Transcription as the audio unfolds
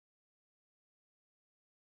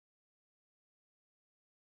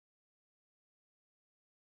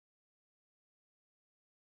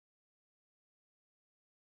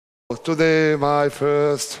Today my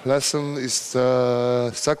first lesson is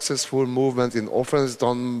successful movement in offense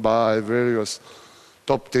done by various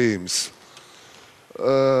top teams.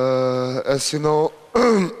 As you know,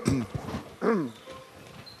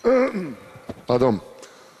 pardon.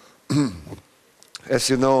 As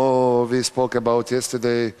you know, we spoke about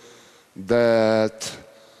yesterday that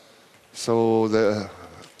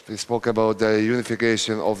we spoke about the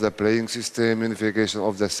unification of the playing system, unification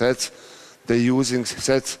of the sets, the using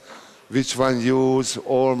sets, which one use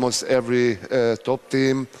almost every top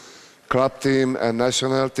team, club team and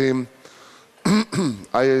national team.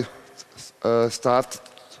 I started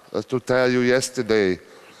to tell you yesterday,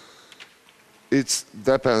 it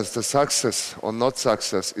depends, the success or not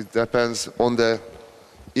success, it depends on the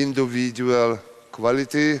individual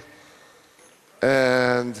quality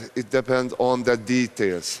and it depends on the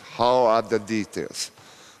details. How are the details?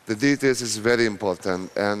 The details is very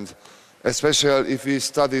important, and especially if we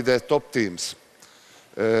study the top teams,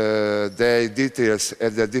 the details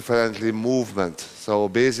and the differently movement, so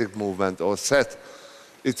basic movement or set,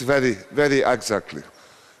 it's very, very exactly.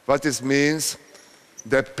 What it means,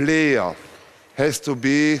 the player has to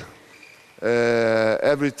be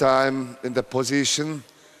every time in the position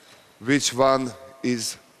which one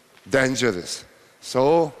is dangerous.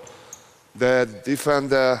 So the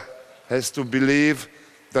defender has to believe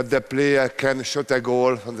that the player can shoot a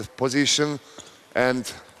goal from the position,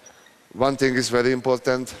 and one thing is very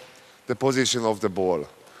important, the position of the ball.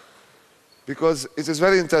 Because it is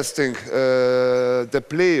very interesting, the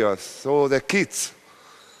players, so the kids,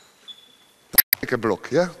 take a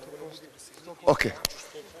block, yeah? Okay.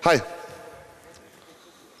 Hi.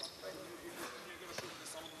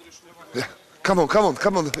 Yeah. Come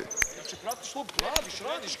on.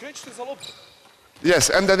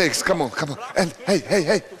 Yes, and the next, come on. And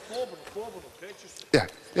hey.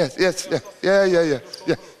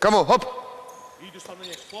 Yeah. Come on, hop.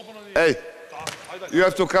 Hey, you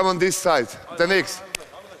have to come on this side. The next.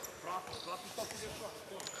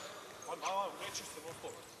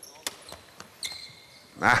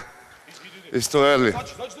 Nah, it's too early.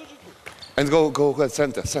 And go,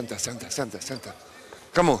 center.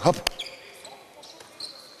 Come on, hop.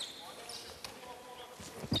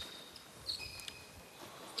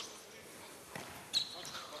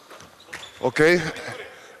 Okay,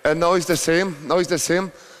 and now it's the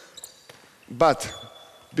same, but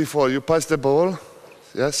before you pass the ball,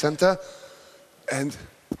 yeah, center, and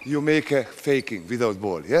you make a faking without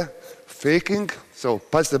ball, yeah? Faking, so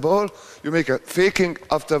pass the ball, you make a faking,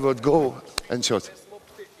 afterward go and shot.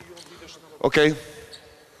 Okay,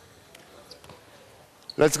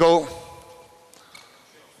 let's go.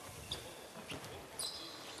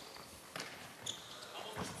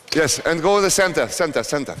 Yes, and go to the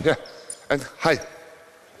center, yeah. And high.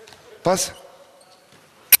 Pass.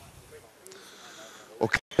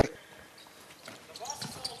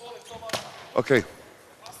 Okay.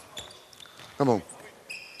 Come on.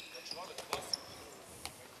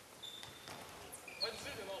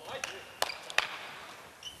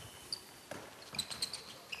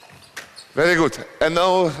 Very good. And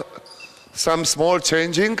now some small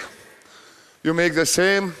changing. You make the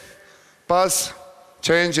same pass,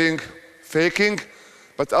 changing, faking.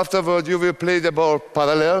 But afterward, you will play the ball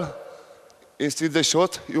parallel. Instead the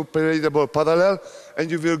shot, you play the ball parallel,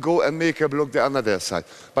 and you will go and make a block the another side.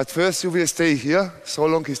 But first you will stay here, so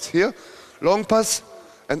long it's here, long pass,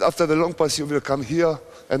 and after the long pass you will come here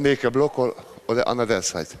and make a block or the another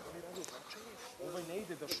side.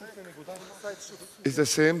 It's the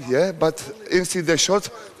same, yeah, but instead the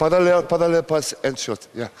shot, parallel pass and shot,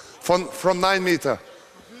 yeah. From 9 meters.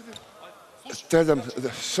 Tell them,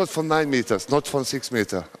 the shot from 9 meters, not from 6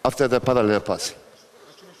 meters, after the parallel pass.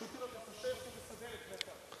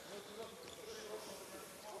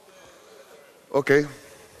 Okay.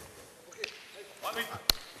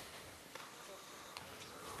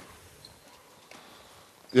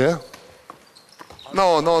 Yeah?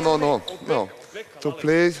 No. To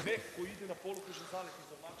play.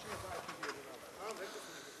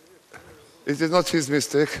 It is not his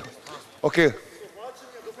mistake. Okay.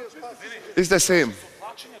 It's the same.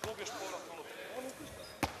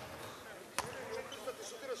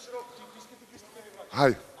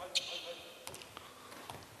 Hi.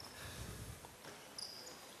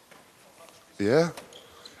 Yeah.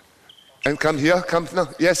 And come here, come now.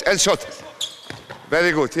 Yes, and shot.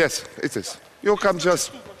 Very good, yes, it is. You come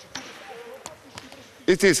just.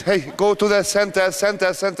 It is. Hey, go to the center.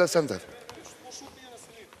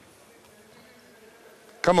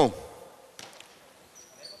 Come on.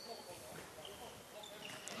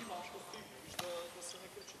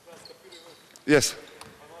 Yes.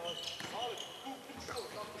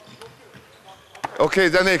 Okay,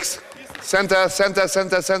 the next. Center, center,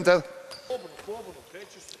 center, center.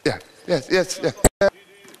 Yeah, yes, yes, yeah.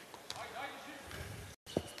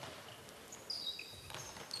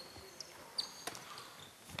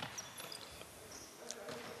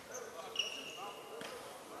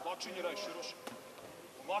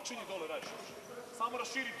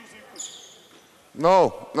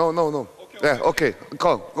 No, no, no, no. Yeah, okay,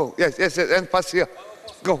 go, go. Yes, yes, yes, and pass here.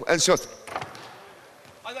 Go, and shot.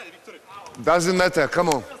 Doesn't matter, come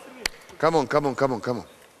on. Come on, come on, come on, come on.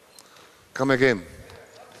 Come again.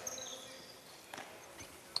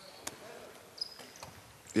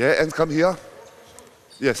 Yeah, and come here.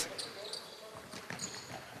 Yes.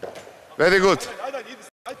 Very good.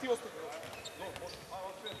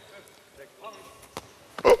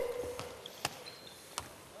 Oh.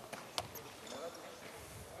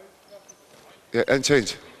 Yeah, and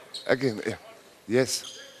change. Again, yeah.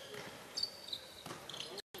 Yes.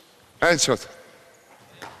 And shot.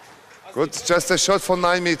 Good, just a shot for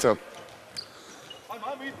 9 meters.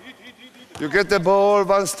 You get the ball,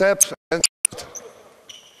 one step, and shot.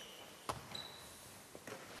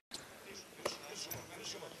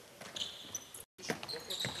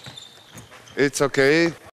 It's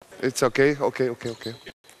okay. It's okay. Okay, okay, okay.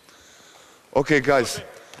 Okay, guys.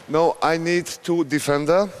 Now I need 2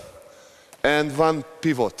 defender and 1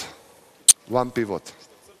 pivot. 1 pivot.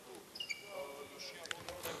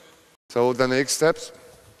 So the next steps.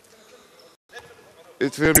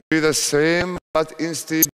 It will be the same, but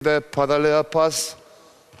instead the parallel pass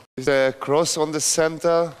is the cross on the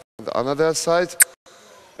center, on the another side,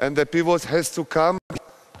 and the pivot has to come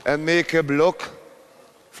and make a block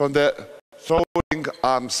from the throwing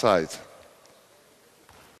arm side.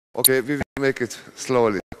 Okay, we will make it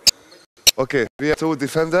slowly. Okay, we have 2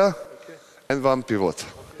 defender and 1 pivot.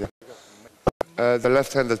 Yeah. The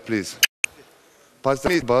left-handed, please. Pass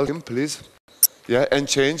the ball, please. Yeah, and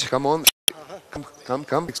change. Come on.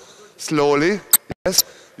 Come. Slowly. Yes.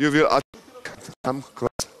 You will come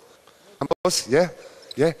cross. Come cross. Yeah.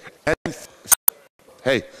 And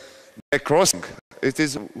hey, the crossing. It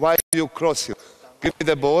is why you cross here. Give me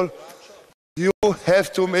the ball. You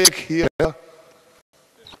have to make here.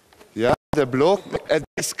 Yeah, the block. At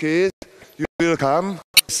this case, you will come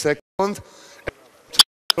second,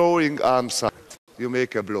 throwing arm side. You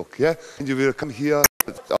make a block. Yeah, and you will come here.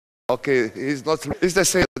 Okay, it's not. It's the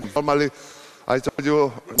same. Normally, I told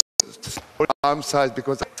you arm side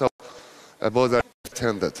because I thought about the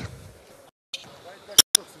left-handed.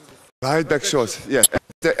 Right back shot. Yeah.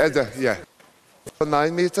 Yeah.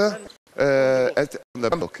 9 meters at the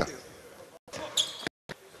block.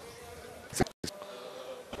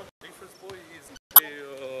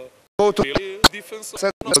 Go to defense.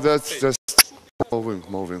 No, that's just moving.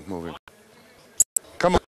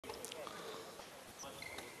 Come on.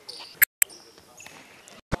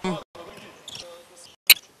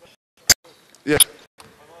 Yeah.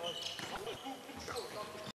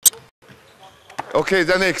 Okay,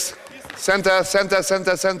 the next. Center.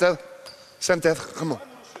 Come on.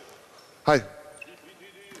 Hi.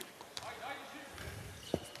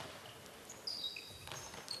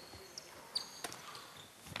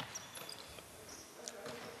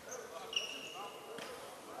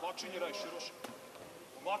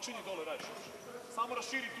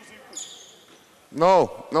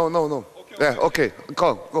 No. Yeah, okay.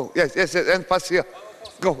 Go. Yes, and pass here.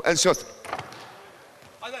 Go, and shot.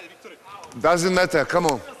 Doesn't matter, come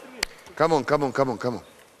on.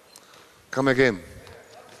 Come again.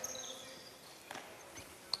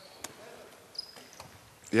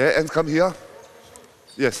 Yeah, and come here.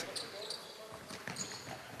 Yes.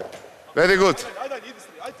 Very good.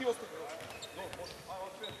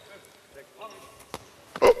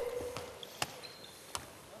 Oh.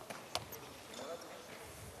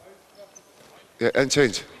 Yeah, and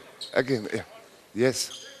change. Again, yeah.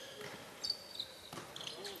 Yes.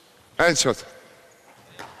 And shot.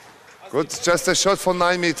 Good, just a shot for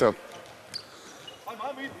 9 meters.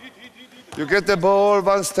 You get the ball,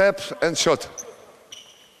 one step, and shot.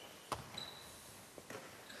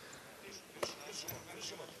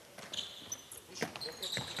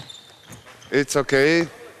 It's okay.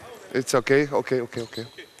 Okay.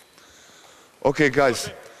 Okay, guys.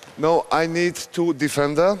 Now I need 2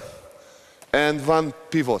 defender and 1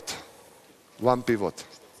 pivot. 1 pivot.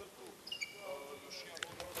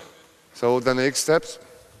 So the next steps.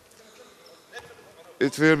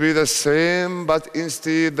 It will be the same, but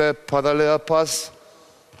instead the parallel pass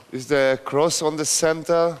is the cross on the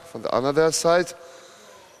center from the another side,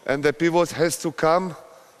 and the pivot has to come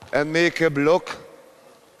and make a block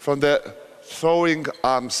from the throwing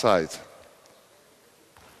arm side.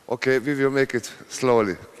 Okay, we will make it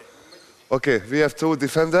slowly. Okay, we have 2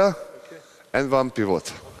 defender and 1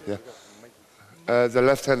 pivot. Yeah. The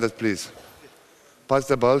left-handed, please. Pass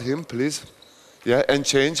the ball him, please. Yeah, and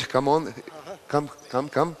change. Come on.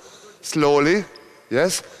 Come. Slowly.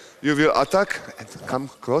 Yes. You will attack and come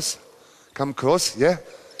cross. Come cross. Yeah.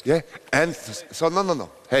 And so no.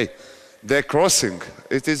 Hey, they're crossing.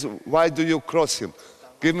 It is, why do you cross him?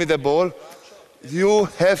 Give me the ball. You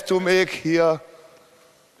have to make here,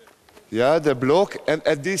 the block. And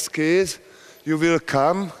at this case, you will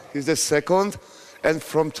come, he's the second, and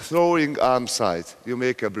from throwing arm side, you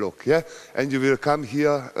make a block, yeah? And you will come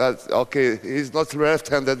here, okay, he's not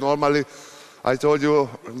left-handed normally. I told you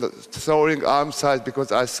throwing arm side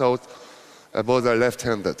because I thought about the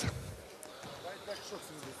left-handed.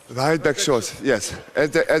 Right back shots, yes.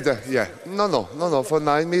 Yeah. No, for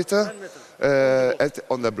 9 meter,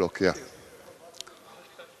 on the block, yeah.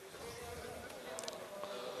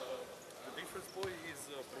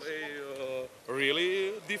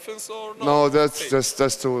 Really defense or no? No, that's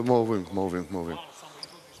just to moving.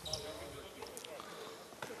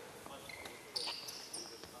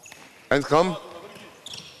 And come.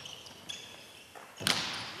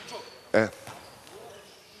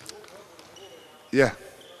 Yeah.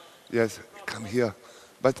 Yes, come here.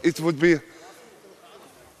 But it would be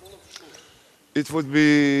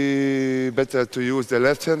better to use the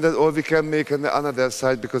left-handed, or we can make on the other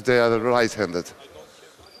side because they are right-handed.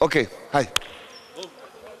 Okay, hi.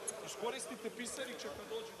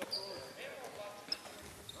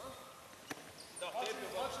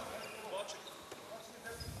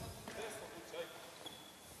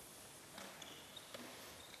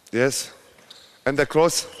 Yes, and the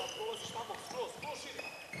cross.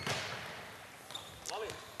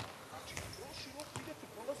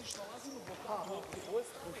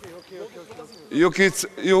 You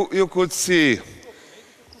could see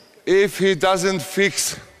if he doesn't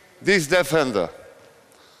fix this defender.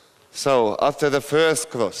 So after the first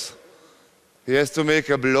cross, he has to make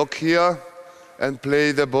a block here and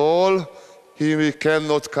play the ball. He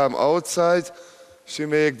cannot come outside. She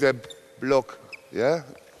make the block,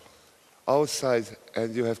 outside,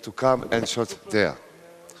 and you have to come and shot there.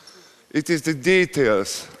 It is the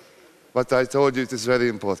details, but I told you it is very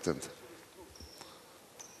important.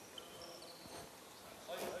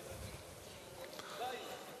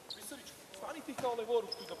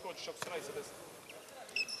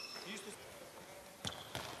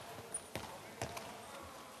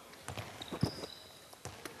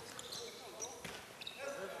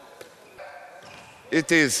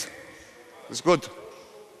 It's good.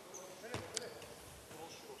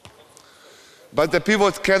 But the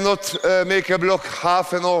pivot cannot make a block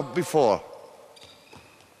half an hour before.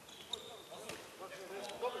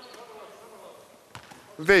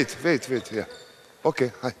 Wait, yeah.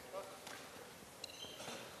 Okay, hi.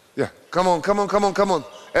 Yeah, come on.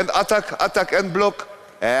 And attack and block.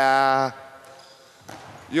 Yeah.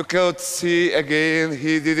 You could see again,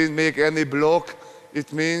 he didn't make any block.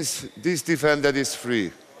 It means this defender is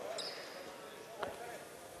free.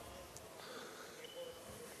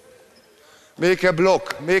 Make a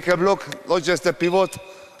block, not just a pivot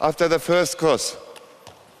after the first cross.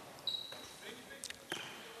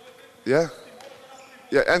 Yeah,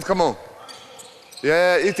 and come on.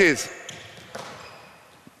 Yeah, it is.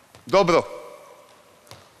 Dobro.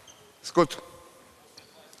 It's good.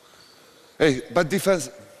 Hey, but defense,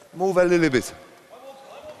 move a little bit.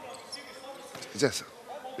 Yes.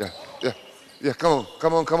 Yeah, come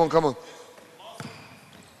on.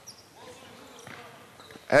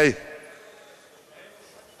 Hey.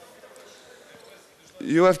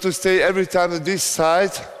 You have to stay every time on this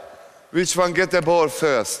side. Which one get the ball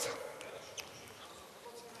first?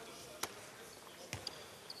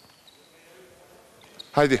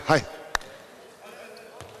 Heidi, hi.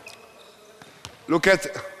 Look at,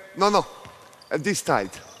 no, at this side.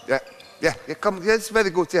 Yeah, come, it's very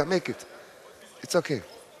good, yeah, make it. It's okay.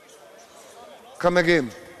 Come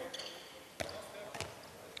again.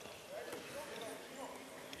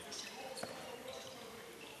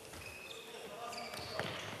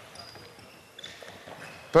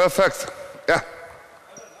 Perfect. Yeah.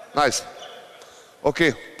 Nice.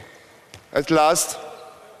 Okay. At last.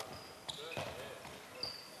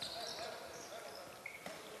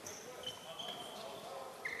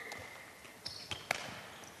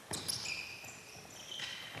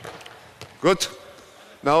 Good.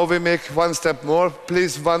 Now we make one step more.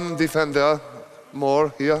 Please, one defender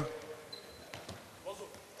more here.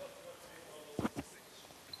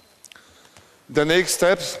 The next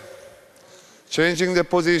steps. Changing the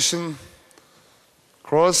position,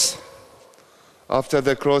 cross, after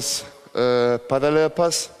the cross, parallel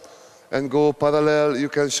pass, and go parallel. You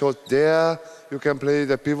can shot there. You can play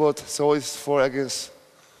the pivot. So it's 4 against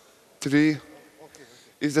 3.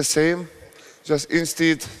 It's the same. Just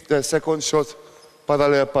instead the second shot,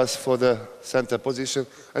 parallel pass for the center position,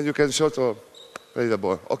 and you can shot or play the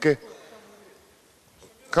ball. Okay?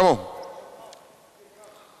 Come on.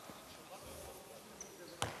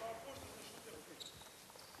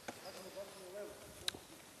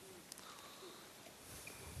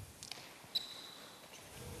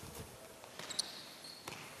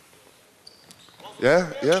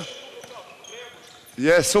 Yeah, yeah.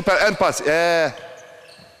 Yes, super end pass. Yeah.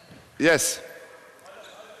 Yes.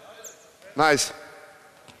 Nice.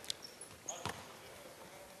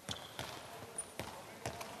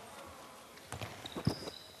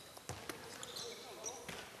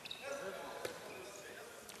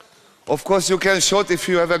 Of course, you can shot if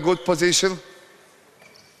you have a good position.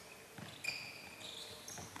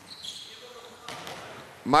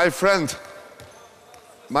 My friend,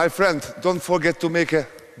 don't forget to make a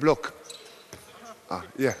block. Ah,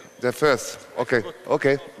 yeah, the first. Okay,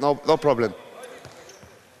 okay, no problem.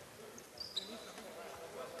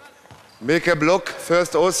 Make a block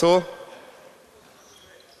first also.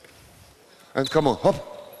 And come on, hop.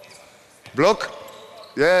 Block.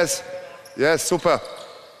 Yes, yes, super.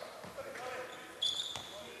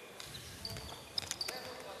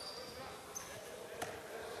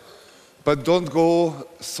 But don't go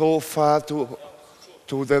so far to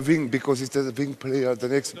the wing, because it's the wing player, the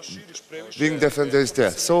next wing defender is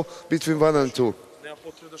there. So between 1 and 2.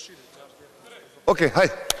 Okay, hi.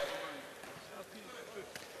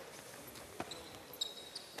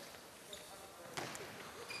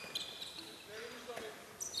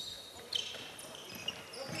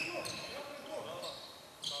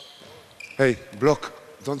 Hey, block.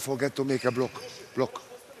 Don't forget to make a block. Block.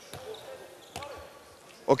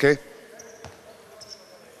 Okay.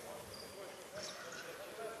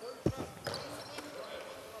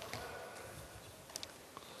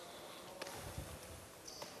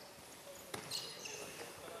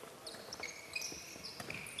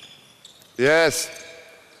 Yes.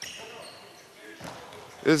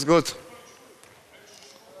 It's good.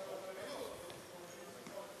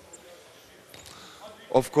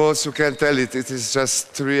 Of course, you can tell it is just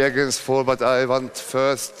 3 against 4, but I want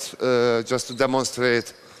first just to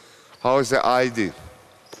demonstrate how is the ID.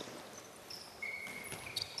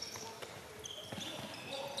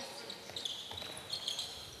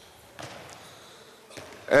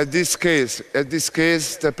 At this case,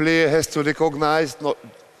 the player has to recognize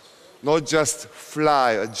not just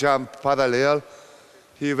fly or jump parallel.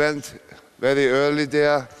 He went very early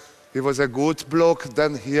there. He was a good block.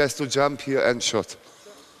 Then he has to jump here and shot.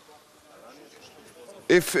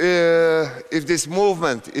 If this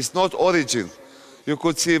movement is not origin, you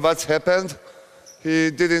could see what's happened.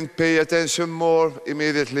 He didn't pay attention more,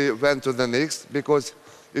 immediately went to the next because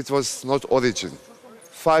it was not origin.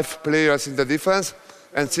 5 players in the defense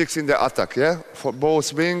and 6 in the attack, yeah? For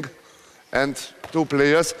both wing and 2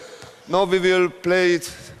 players. Now we will play it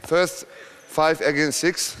first 5 against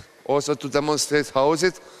 6, also to demonstrate how is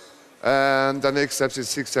it. And the next step is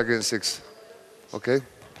 6 against 6, okay?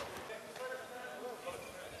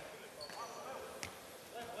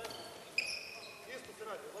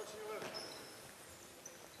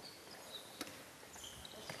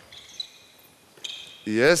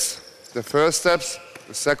 Yes, the first steps,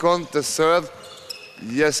 the second, the third.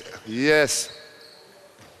 Yes, yes.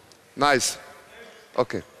 Nice.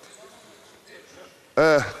 Okay.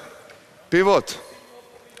 Pivot.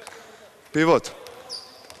 Pivot.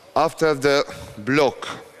 After the block,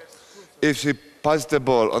 if you pass the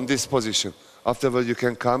ball on this position, afterward you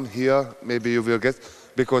can come here, maybe you will get,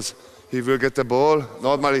 because he will get the ball.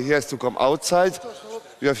 Normally he has to come outside.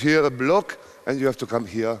 You have here a block, and you have to come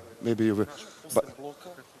here. Maybe you will.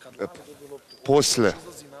 Posle.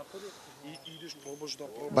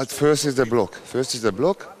 But first is the block. First is the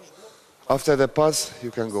block. After the pass,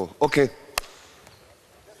 you can go. Okay.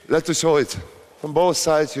 Let's show it. From both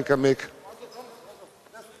sides, you can make.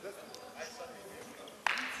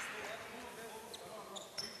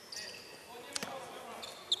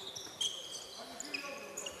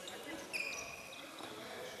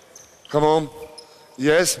 Come on.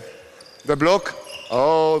 Yes. The block.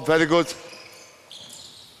 Oh, very good.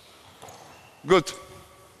 Good.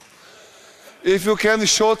 If you can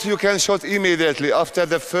shot immediately after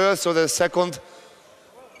the first or the second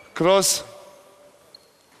cross.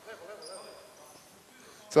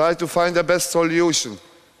 Try to find the best solution.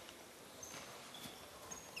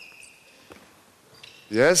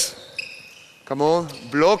 Yes. Come on.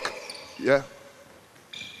 Block. Yeah.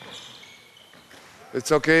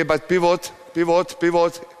 It's okay, but pivot, pivot,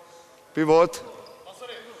 pivot. pivot.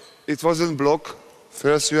 It wasn't block.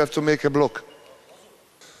 First you have to make a block.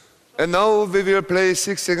 And now we will play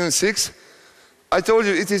 6 against 6. I told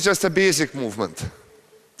you it is just a basic movement.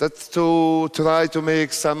 That's to try to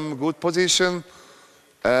make some good position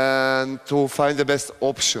and to find the best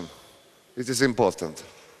option. It is important.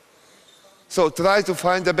 So try to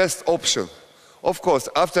find the best option. Of course,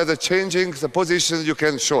 after the changing the position, you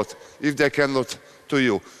can shot if they cannot to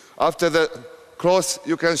you. After the cross,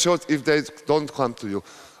 you can shot if they don't come to you.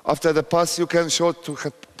 After the pass, you can shot to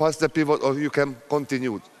pass the pivot, or you can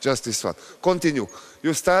continue, just this one. Continue.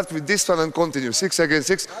 You start with this one and continue, 6 against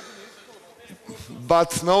 6.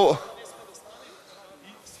 But no.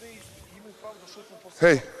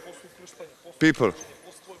 Hey, people,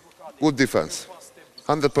 good defense.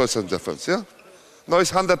 100% defense, yeah? No,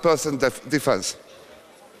 it's 100% defense.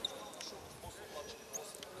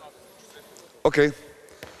 Okay,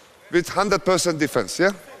 with 100% defense,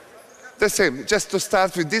 yeah? The same, just to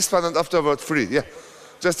start with this one and afterward 3, yeah?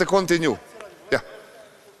 Just to continue, yeah.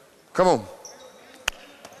 Come on.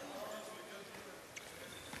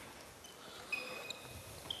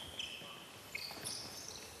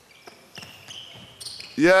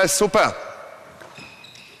 Yes, super.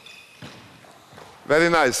 Very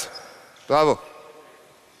nice. Bravo.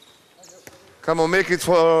 Come on, make it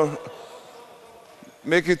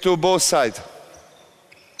to both sides.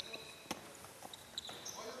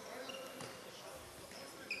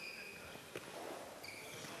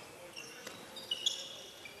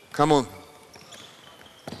 Come on.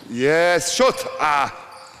 Yes, shot. Ah.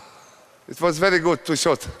 It was very good to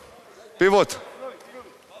shot. Pivot.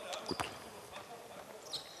 Good.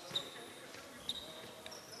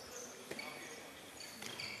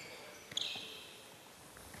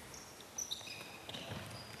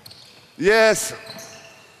 Yes.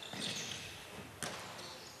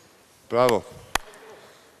 Bravo.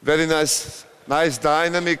 Very nice. Nice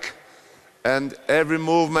dynamic, and every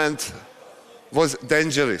movement was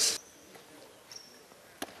dangerous.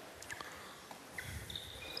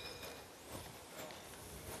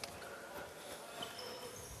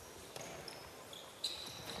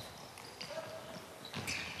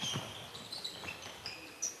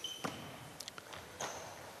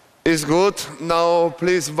 It's good. Now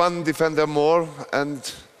please one defender more and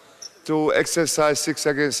to exercise 6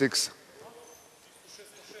 against 6.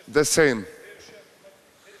 The same.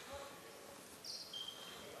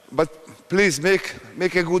 But please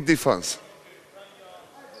make a good defense.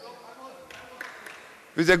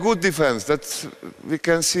 With a good defense, that we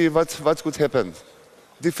can see what could happen.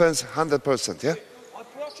 Defense 100%, yeah?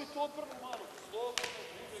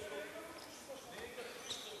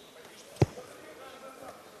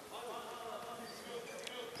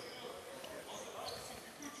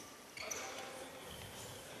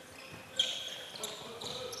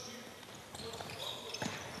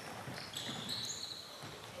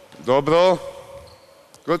 Dobro.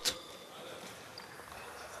 Good.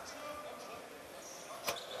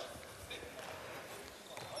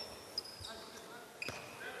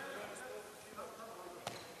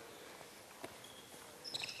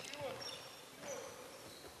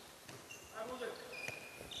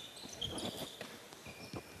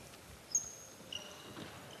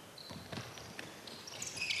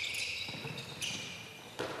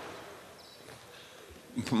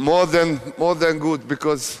 More than good,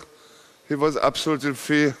 because he was absolutely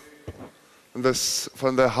free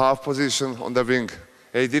from the half position on the wing.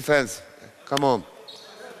 Hey, defense, come on.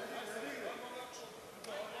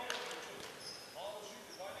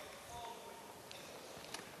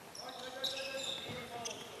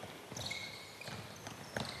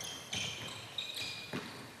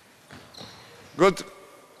 Good.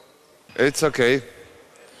 It's okay.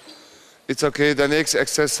 It's okay. The next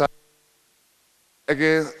exercise.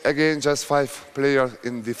 Again, just 5 players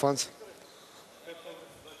in defense.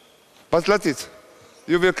 But let it.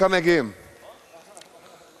 You will come again.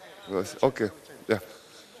 Okay. Yeah.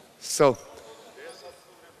 So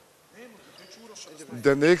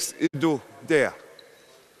the next you do there.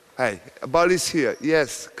 Hey, ball is here.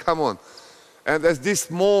 Yes, come on. And at this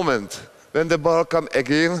moment, when the ball come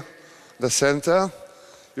again, the center,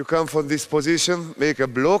 you come from this position, make a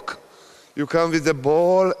block. You come with the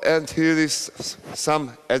ball, and here is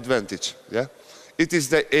some advantage. Yeah, it is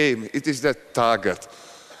the aim. It is the target.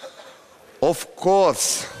 Of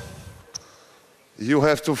course, you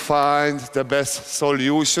have to find the best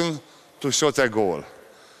solution to shoot a goal,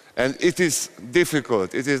 and it is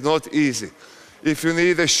difficult. It is not easy. If you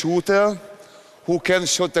need a shooter who can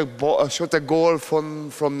shoot a goal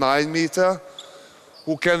from 9 meters,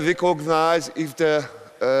 who can recognize if the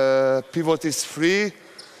pivot is free,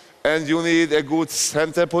 And you need a good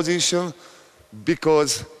center position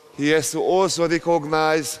because he has to also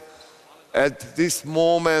recognize at this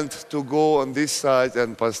moment to go on this side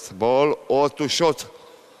and pass the ball or to shot.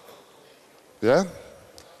 Yeah?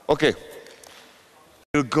 Okay.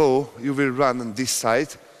 You will run on this side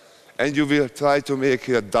and you will try to make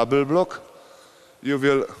a double block. You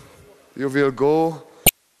will go.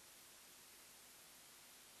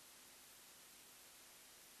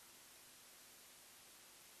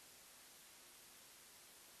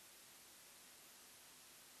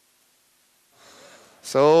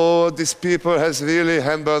 So these people has really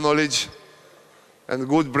handball knowledge and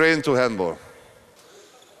good brain to handball.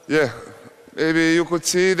 Yeah, maybe you could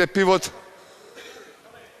see the pivot.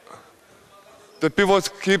 The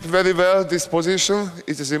pivot keep very well this position.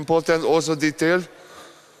 It is important also detail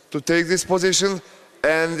to take this position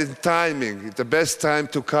and in timing, the best time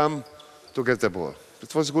to come to get the ball.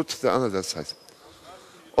 It was good the other side.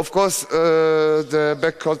 Of course, the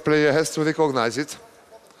backcourt player has to recognize it.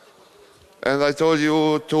 And I told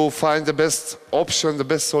you to find the best option, the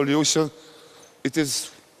best solution. It is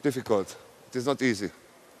difficult. It is not easy.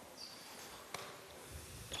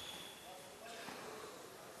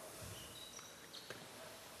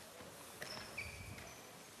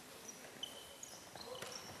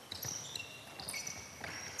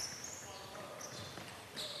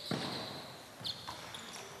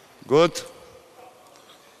 Good.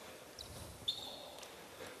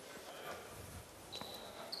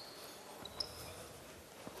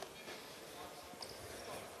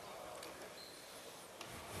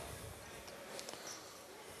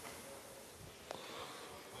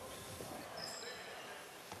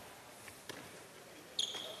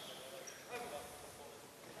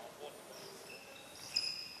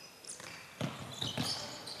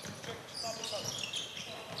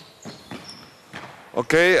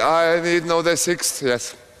 Okay, I need now the sixth,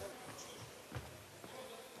 yes.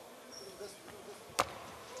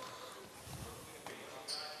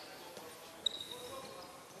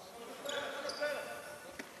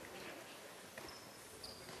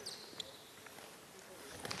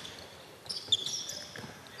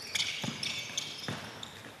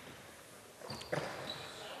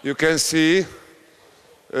 You can see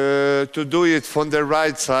to do it from the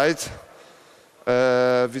right side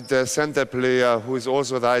with the center player who is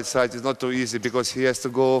also right side is not too easy because he has to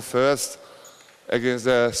go first against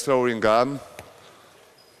the throwing gun.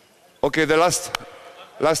 Okay, the last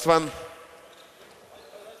one.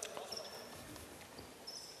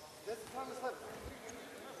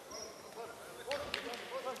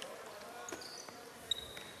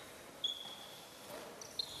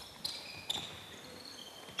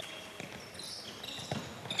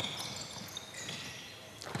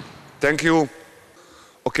 Thank you.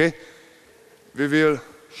 Okay, we will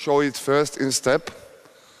show it first in step.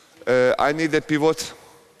 I need a pivot,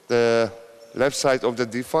 the left side of the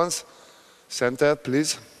defense. Center,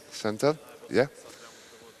 please. Center, yeah.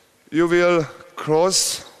 You will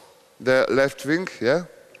cross the left wing, yeah?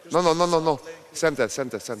 No. Center.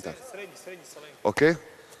 Okay,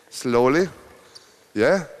 slowly.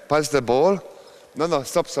 Yeah, pass the ball. No,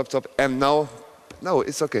 stop. And now, no,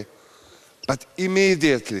 it's okay. But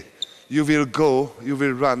immediately, you will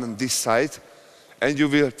run on this side, and you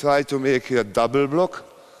will try to make a double block.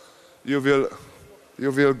 You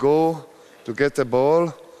will go to get the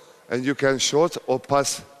ball, and you can shot or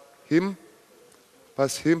pass him,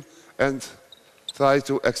 and try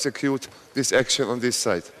to execute this action on this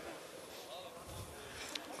side.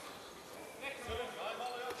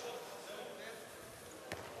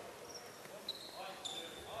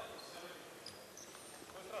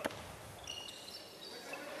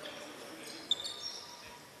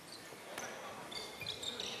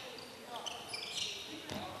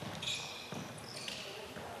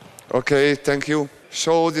 Okay, thank you.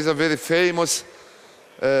 Showed is a very famous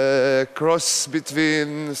cross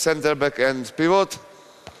between center back and pivot.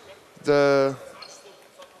 The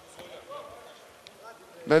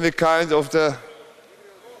many kind of the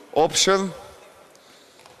option.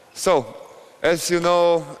 So, as you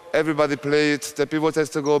know, everybody played. The pivot has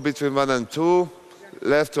to go between 1 and 2,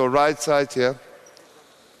 left or right side here,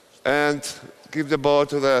 and give the ball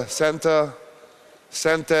to the center.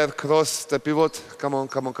 Center, cross the pivot. Come on.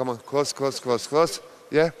 Cross.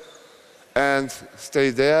 Yeah. And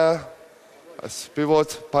stay there. As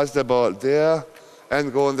pivot, pass the ball there,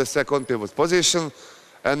 and go in the second pivot position.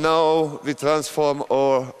 And now we transform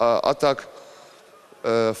our attack.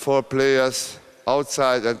 4 players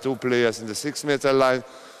outside and 2 players in the 6-meter line.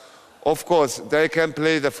 Of course, they can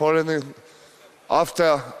play the foreign.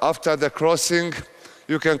 After the crossing,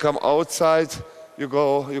 you can come outside. You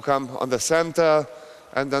come on the center.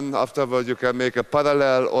 and then afterward you can make a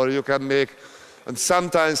parallel, or you can make, and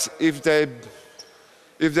sometimes if they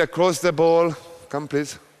cross the ball, come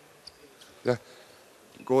please, yeah,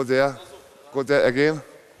 go there again,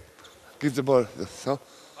 give the ball, so,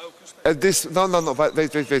 at this, no,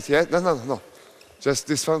 wait, yeah, no, just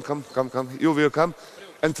this one, come, you will come,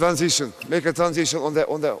 and transition, make a transition on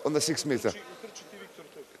the 6 meter.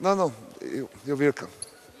 No, you will come.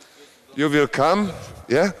 You will come,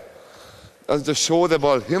 yeah, and just show the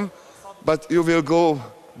ball him, but you will go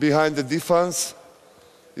behind the defense,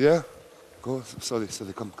 yeah. Go, sorry,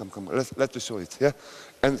 come. Let's show it, yeah,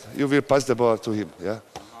 and you will pass the ball to him, yeah.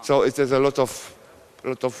 So it is a lot of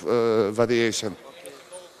variation,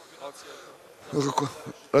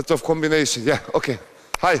 lot of combination, yeah. Okay,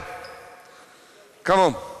 hi, come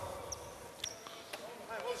on.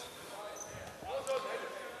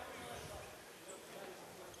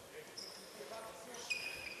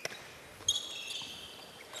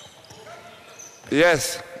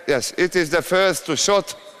 Yes, it is the first to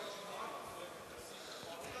shot.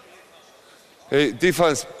 Hey,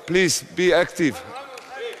 defense, please be active.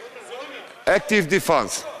 Active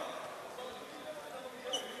defense.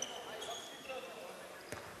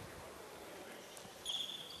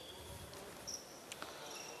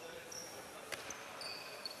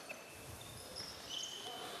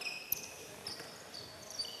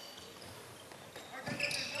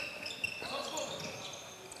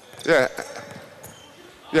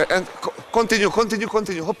 Yeah, and continue.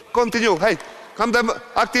 Hey, come down,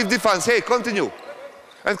 active defense. Hey, continue.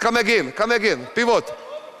 And come again. Pivot.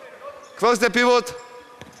 Close the pivot.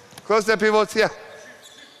 Yeah.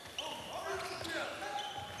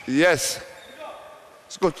 Yes.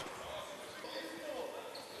 It's good.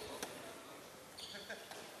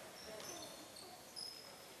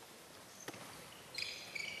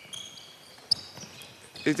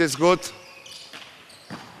 It is good.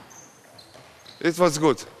 It was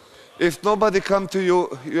good. If nobody come to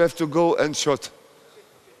you, you have to go and shot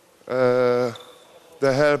the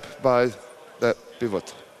help by the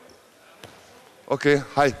pivot. Okay,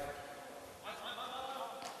 hi.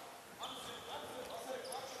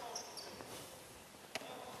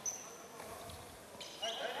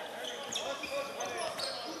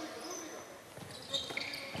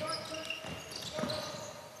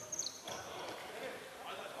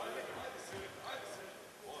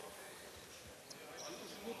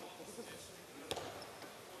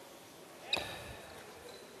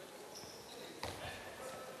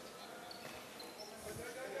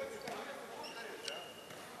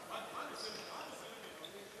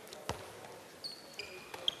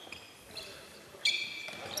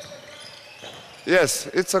 Yes,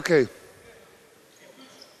 it's okay.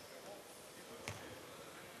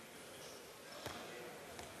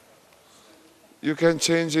 You can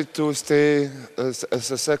change it to stay as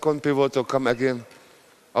a second pivot or come again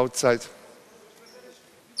outside.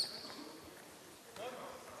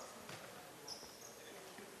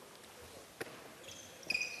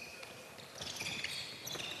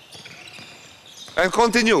 And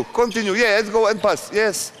continue. Yeah, let's go and pass.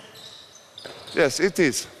 Yes, it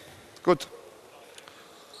is. Good.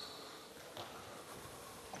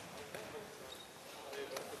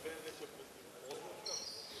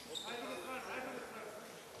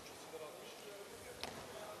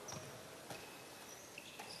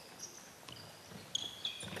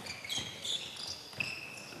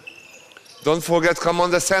 Don't forget, come on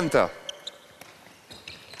the center.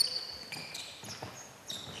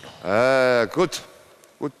 Good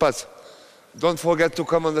pass. Don't forget to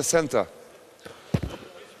come on the center.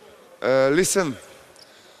 Listen,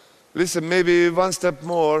 maybe one step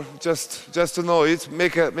more, just to know it.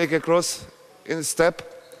 Make a cross in step,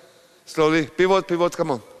 slowly. Pivot,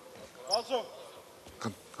 come on.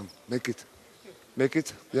 Come, make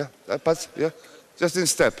it, yeah, pass, yeah. Just in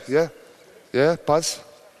step, yeah, pass,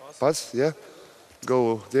 yeah.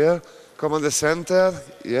 Go there, come on the center,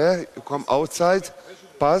 yeah, you come outside,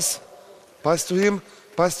 pass to him,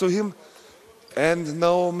 and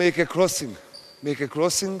now make a crossing,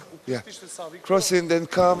 yeah. Crossing, then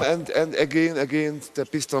come and again the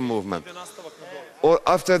pistol movement. Or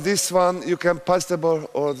after this one, you can pass the ball,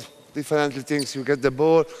 or different things. You get the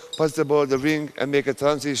ball, pass the ball, the ring, and make a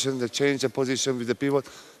transition, the change the position with the pivot.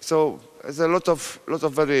 So there's a lot of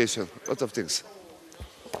variation, lot of things.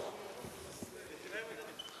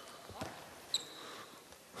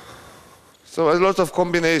 So a lot of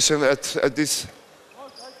combination at this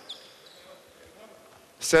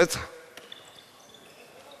set.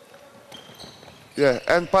 Yeah,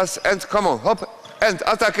 and pass, and come on, hop, and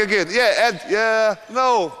attack again. Yeah, and yeah,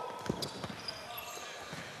 no.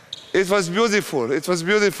 It was beautiful. It was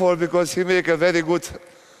beautiful because he made a very good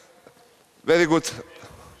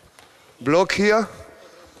block here.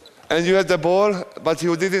 And you had the ball, but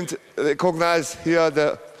you didn't recognize here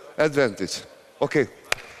the advantage. Okay,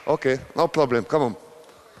 okay, no problem. Come on.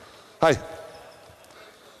 Hi.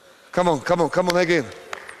 Come on, come on, come on again.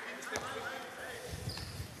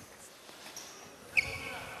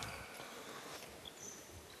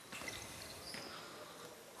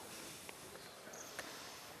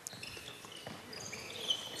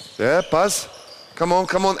 Yeah, pass. Come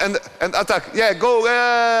on, and attack. Yeah, go,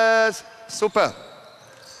 yes, super.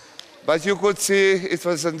 But you could see it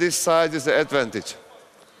was on this side is the advantage.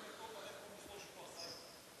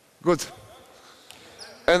 Good.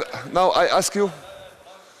 And now I ask you,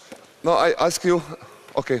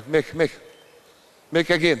 okay, make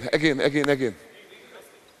again.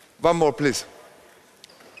 One more, please.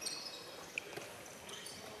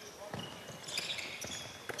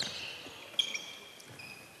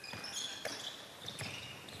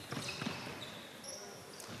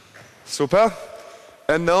 Super.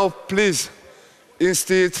 And now, please,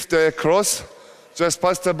 instead the cross, just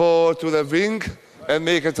pass the ball to the wing and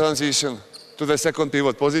make a transition to the second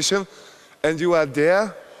pivot position. And you are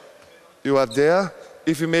there.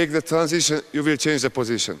 If you make the transition, you will change the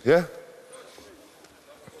position, yeah?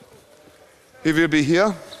 He will be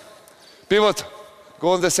here. Pivot, go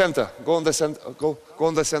on the center, go on the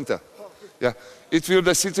center. Yeah, it will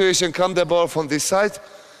the situation, come the ball from this side.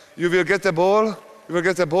 You will get the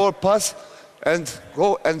ball, pass, and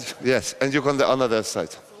go, and yes, and you go on the other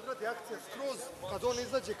side.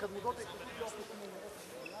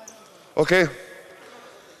 Okay.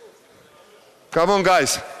 Come on,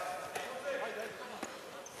 guys.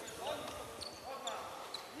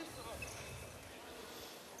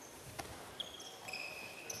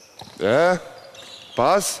 Yeah.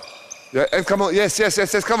 Pass. Yeah, and come on.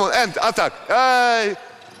 Yes, come on. And attack. Hey.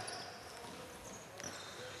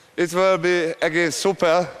 It will be again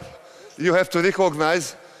super. You have to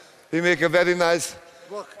recognize. He make a very nice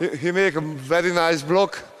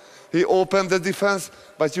block. He opened the defense,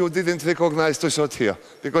 but you didn't recognize the shot here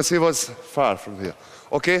because he was far from here.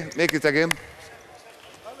 Okay, make it again.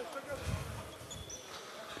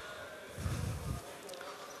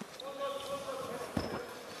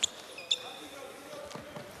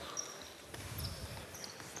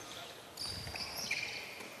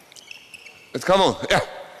 And come on, yeah.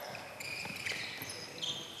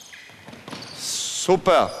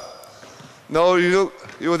 Super. Now you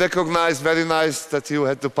recognize very nice that you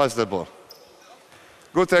had to pass the ball.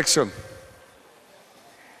 Good action.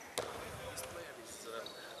 This player is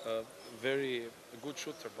a very good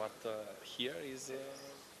shooter, but here is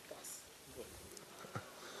pass.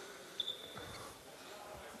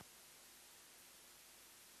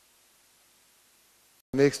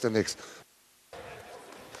 Good. Next.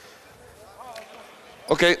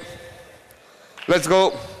 Okay, let's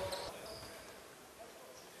go.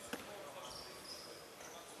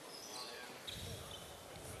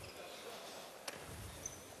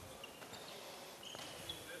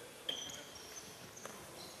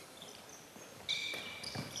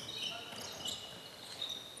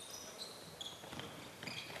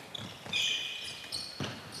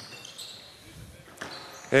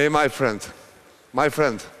 Hey, my friend,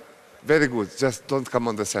 very good. Just don't come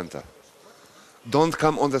on the center. Don't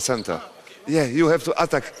come on the center. Yeah, you have to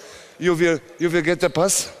attack. You will get the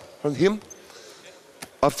pass from him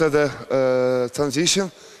after the transition.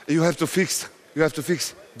 You have to fix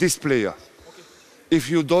this player. If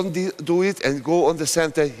you don't do it and go on the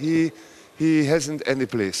center, he hasn't any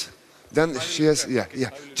place. Then she has, yeah.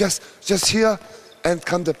 Just here and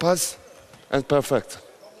come the pass and perfect.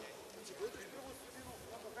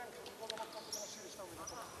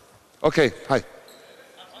 Okay, hi.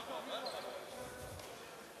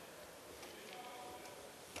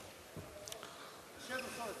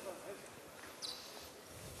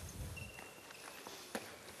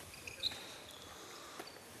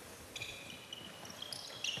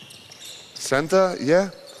 Center, yeah,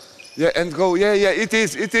 and go, yeah, it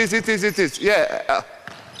is, yeah.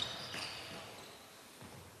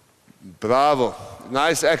 Bravo,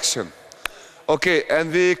 nice action. Okay,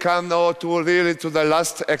 and we come now to the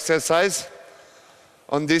last exercise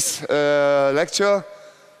on this lecture.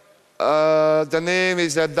 The name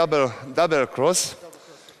is a double cross.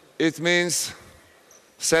 It means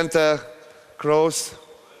center, cross,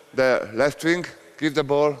 the left wing, give the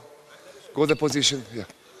ball, go the position, yeah.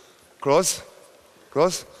 Cross.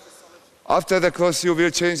 After the cross, you will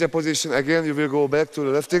change the position again. You will go back to the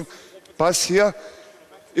left wing. Pass here.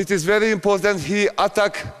 It is very important he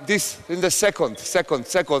attack this in the second.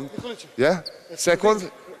 Yeah? Second.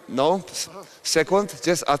 No. Second,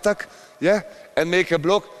 just attack. Yeah. And make a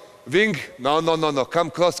block. Wing. No.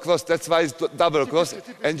 Come cross. That's why it's double cross.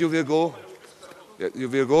 And you will go. You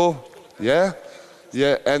will go. Yeah.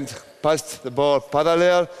 Yeah. And pass the ball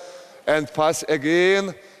parallel. And pass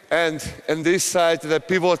again. And on this side, the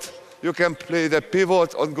pivot. You can play the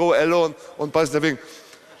pivot and go alone and pass the wing.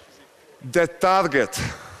 The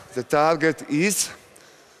target is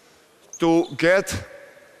to get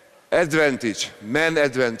advantage, man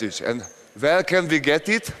advantage. And where can we get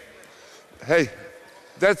it? Hey,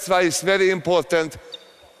 that's why it's very important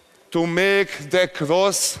to make the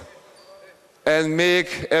cross and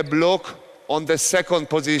make a block on the second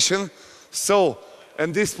position. So,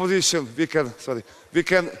 in this position, we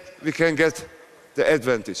can get the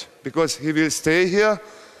advantage, because he will stay here,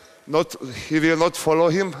 he will not follow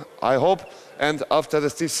him, I hope, and after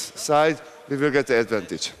this side, we will get the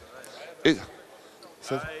advantage. I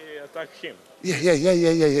attack him.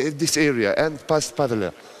 Yeah, this area, and pass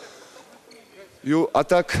parallel. You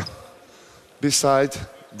attack beside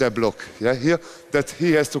the block, yeah, here, that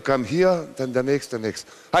he has to come here, then the next.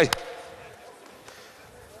 Hi.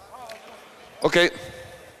 Okay,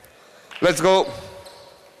 let's go.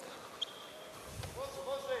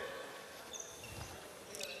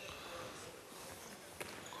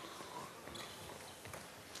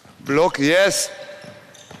 Block, yes.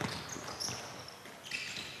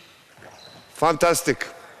 Fantastic.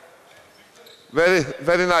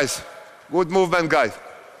 Very nice. Good movement, guy.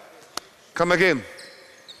 Come again.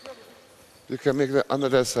 You can make the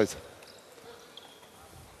another side.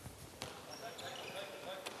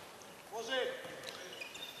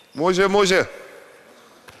 Može.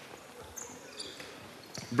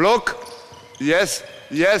 Block. Yes.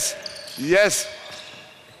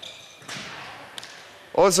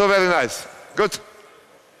 Also very nice. Good.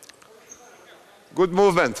 Good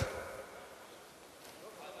movement.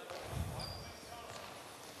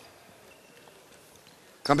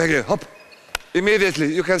 Come back here. Hop.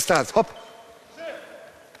 Immediately you can start. Hop.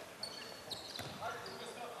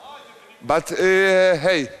 But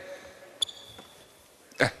hey.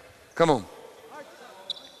 Come on.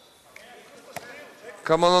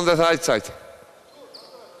 Come on the right side.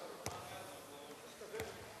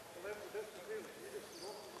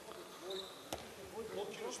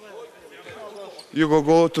 You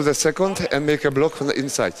go to the second and make a block from the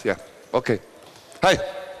inside. Yeah. Okay. Hi.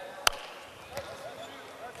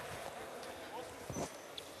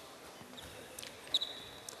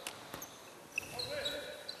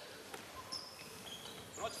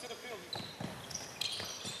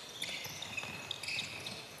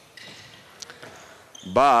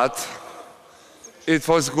 But it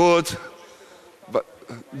was good. But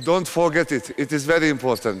don't forget it. It is very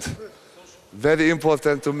important. Very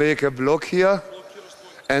important to make a block here.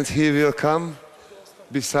 And he will come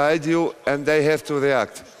beside you and they have to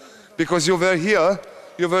react. Because you were here,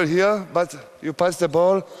 but you passed the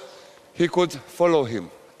ball, he could follow him.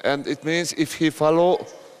 And it means if he follow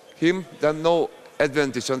him, then no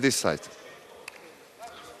advantage on this side.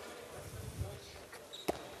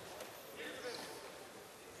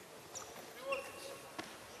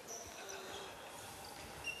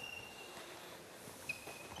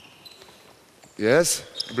 Yes,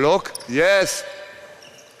 block, yes.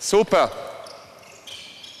 Super.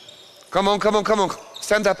 Come on.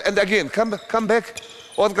 Stand up and again, come back.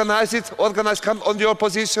 Organize it, come on your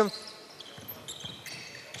position.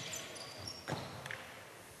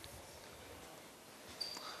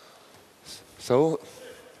 So,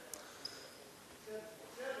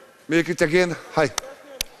 make it again. Hi.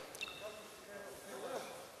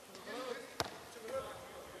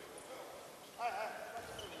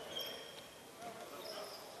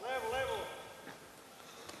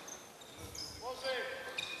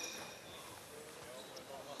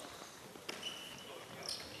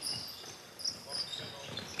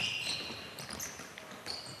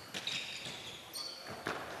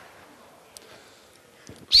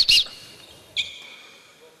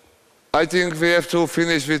 I think we have to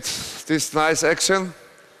finish with this nice action.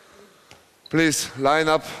 Please line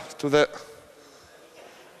up to the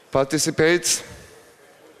participants.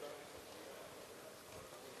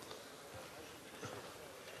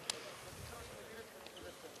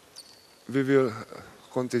 We will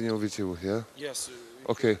continue with you, yeah? Yes.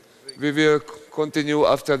 Okay. We will continue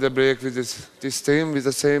after the break with this team, with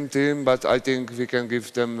the same team, but I think we can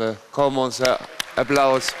give them a common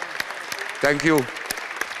applause. Thank you.